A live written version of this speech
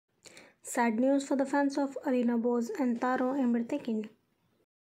Sad news for the fans of Alina Bose and Taro Emirtekin.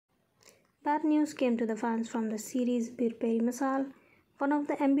 Bad news came to the fans from the series Bir Peri Masali, one of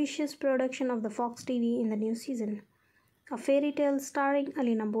the ambitious production of the Fox TV in the new season. A fairy tale starring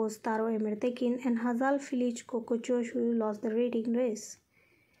Alina Bose, Taro Emirtekin and Hazal Filic Kokocoshu lost the rating race.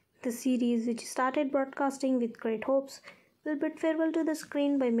 The series, which started broadcasting with great hopes, will bid farewell to the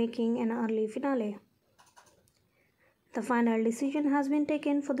screen by making an early finale. The final decision has been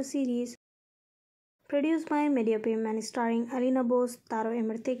taken for the series, produced by Mediapim and starring Alina Bose, Taro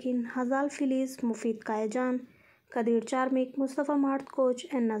Emirtekin, Hazal Filiz, Mufid Kayajan, Kadir Charmik, Mustafa Mahat Koch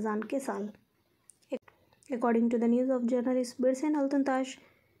and Nazan Kesal. According to the news of journalist Birsen Altuntash,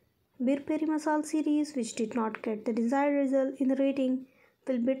 Bir Peri Masali series, which did not get the desired result in the rating,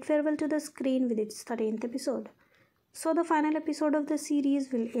 will bid farewell to the screen with its 13th episode. So the final episode of the series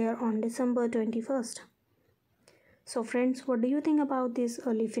will air on December 21st. So friends, what do you think about this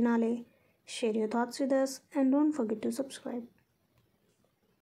early finale? Share your thoughts with us and don't forget to subscribe.